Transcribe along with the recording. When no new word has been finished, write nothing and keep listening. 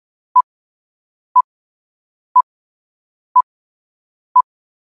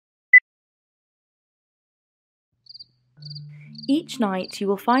Each night you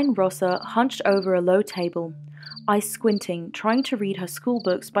will find Rosa hunched over a low table, eyes squinting, trying to read her school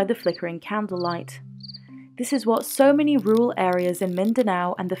books by the flickering candlelight. This is what so many rural areas in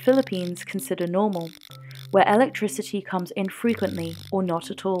Mindanao and the Philippines consider normal, where electricity comes infrequently or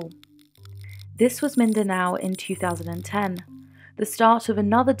not at all. This was Mindanao in 2010, the start of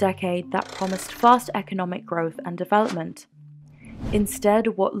another decade that promised fast economic growth and development. Instead,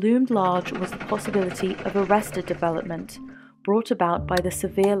 what loomed large was the possibility of arrested development, brought about by the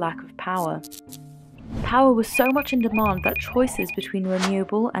severe lack of power. Power was so much in demand that choices between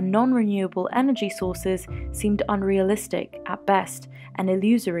renewable and non-renewable energy sources seemed unrealistic at best and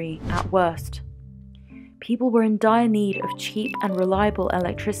illusory at worst. People were in dire need of cheap and reliable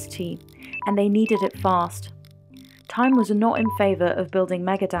electricity, and they needed it fast. Time was not in favor of building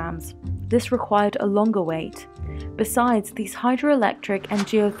megadams. This required a longer wait. Besides, these hydroelectric and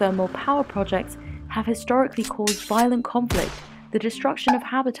geothermal power projects have historically caused violent conflict, the destruction of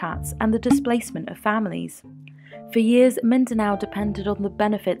habitats, and the displacement of families. For years, Mindanao depended on the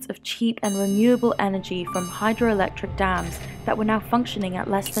benefits of cheap and renewable energy from hydroelectric dams that were now functioning at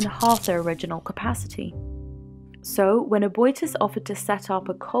less than half their original capacity. So, when Aboitiz offered to set up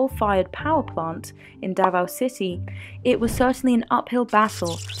a coal-fired power plant in Davao City, it was certainly an uphill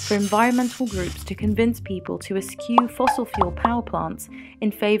battle for environmental groups to convince people to eschew fossil fuel power plants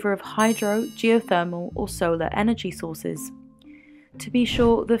in favor of hydro, geothermal, or solar energy sources. To be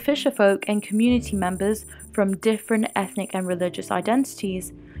sure, the fisherfolk and community members from different ethnic and religious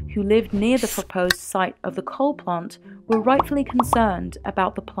identities who lived near the proposed site of the coal plant were rightfully concerned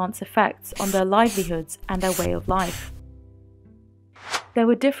about the plant's effects on their livelihoods and their way of life. There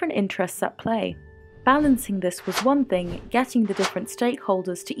were different interests at play. Balancing this was one thing, getting the different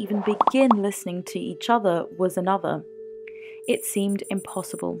stakeholders to even begin listening to each other was another. It seemed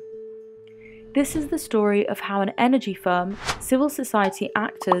impossible. This is the story of how an energy firm, civil society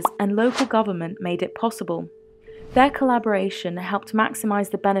actors, and local government made it possible. Their collaboration helped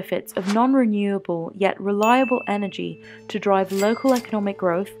maximize the benefits of non-renewable yet reliable energy to drive local economic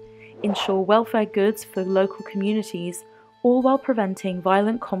growth, ensure welfare goods for local communities, all while preventing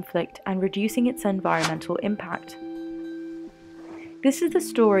violent conflict and reducing its environmental impact. This is the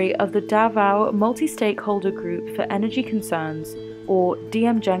story of the Davao Multi-Stakeholder Group for Energy Concerns, or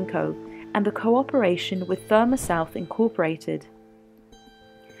DMGENCO, and the cooperation with ThermaSouth Incorporated.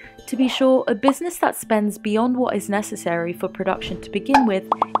 To be sure, a business that spends beyond what is necessary for production to begin with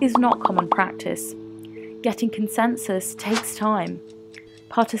is not common practice. Getting consensus takes time.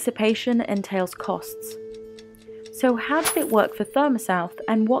 Participation entails costs. So how did it work for ThermaSouth,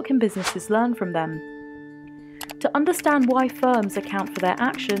 and what can businesses learn from them? To understand why firms account for their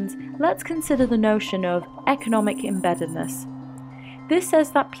actions, let's consider the notion of economic embeddedness. This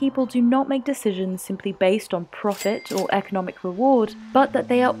says that people do not make decisions simply based on profit or economic reward, but that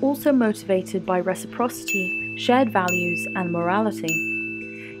they are also motivated by reciprocity, shared values, and morality.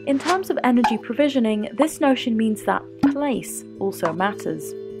 In terms of energy provisioning, this notion means that place also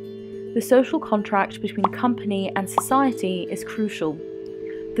matters. The social contract between company and society is crucial.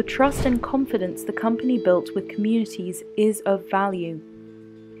 The trust and confidence the company built with communities is of value.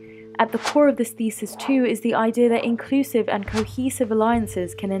 At the core of this thesis too is the idea that inclusive and cohesive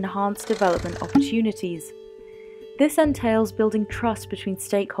alliances can enhance development opportunities. This entails building trust between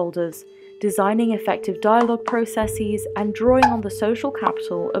stakeholders, designing effective dialogue processes, and drawing on the social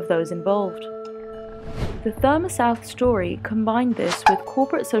capital of those involved. The ThermaSouth story combined this with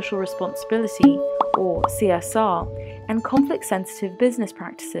corporate social responsibility, or CSR, and conflict-sensitive business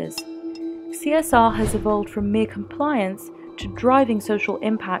practices. CSR has evolved from mere compliance to driving social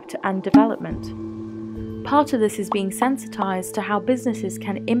impact and development. Part of this is being sensitized to how businesses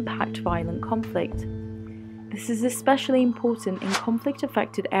can impact violent conflict. This is especially important in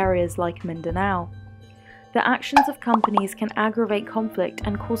conflict-affected areas like Mindanao. The actions of companies can aggravate conflict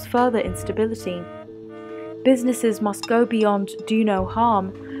and cause further instability. Businesses must go beyond do no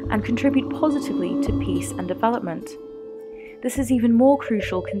harm and contribute positively to peace and development. This is even more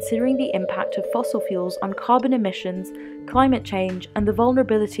crucial considering the impact of fossil fuels on carbon emissions, climate change, and the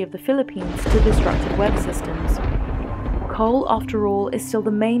vulnerability of the Philippines to destructive weather systems. Coal, after all, is still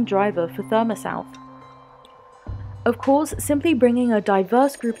the main driver for ThermaSouth. Of course, simply bringing a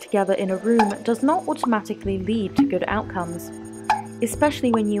diverse group together in a room does not automatically lead to good outcomes,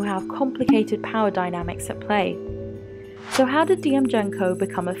 especially when you have complicated power dynamics at play. So how did DMGENCO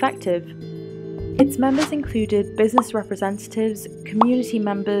become effective? Its members included business representatives, community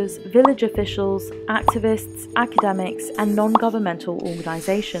members, village officials, activists, academics, and non-governmental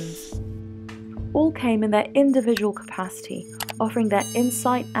organizations. All came in their individual capacity, offering their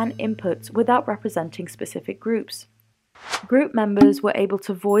insight and input without representing specific groups. Group members were able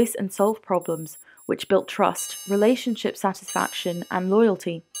to voice and solve problems, which built trust, relationship satisfaction, and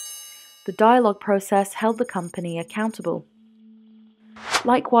loyalty. The dialogue process held the company accountable.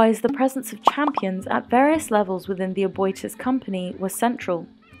 Likewise, the presence of champions at various levels within the Aboitiz company was central.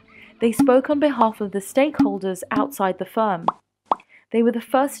 They spoke on behalf of the stakeholders outside the firm. They were the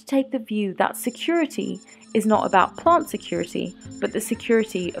first to take the view that security is not about plant security, but the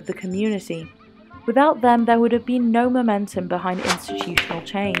security of the community. Without them, there would have been no momentum behind institutional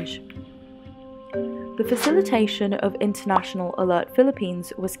change. The facilitation of International Alert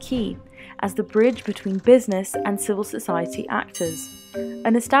Philippines was key as the bridge between business and civil society actors.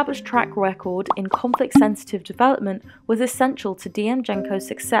 An established track record in conflict-sensitive development was essential to DM Genco's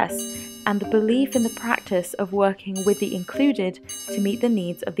success, and the belief in the practice of working with the included to meet the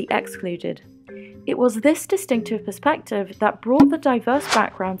needs of the excluded. It was this distinctive perspective that brought the diverse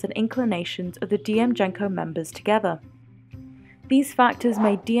backgrounds and inclinations of the DM Genco members together. These factors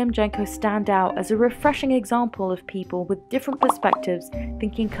made DM Genco stand out as a refreshing example of people with different perspectives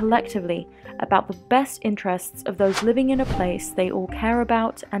thinking collectively about the best interests of those living in a place they all care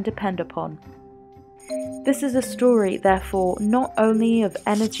about and depend upon. This is a story, therefore, not only of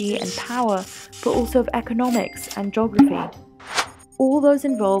energy and power, but also of economics and geography. All those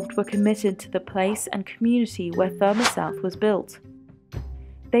involved were committed to the place and community where ThermoSouth was built.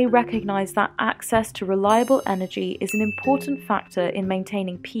 They recognized that access to reliable energy is an important factor in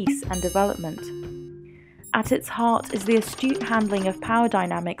maintaining peace and development. At its heart is the astute handling of power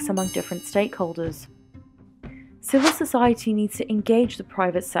dynamics among different stakeholders. Civil society needs to engage the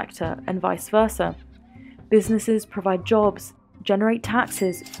private sector and vice versa. Businesses provide jobs, generate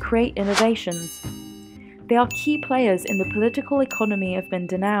taxes, create innovations. They are key players in the political economy of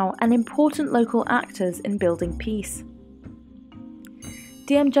Mindanao and important local actors in building peace.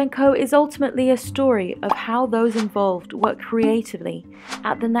 DM Genco is ultimately a story of how those involved work creatively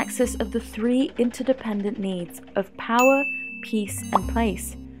at the nexus of the three interdependent needs of power, peace, and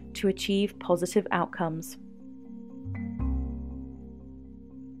place to achieve positive outcomes.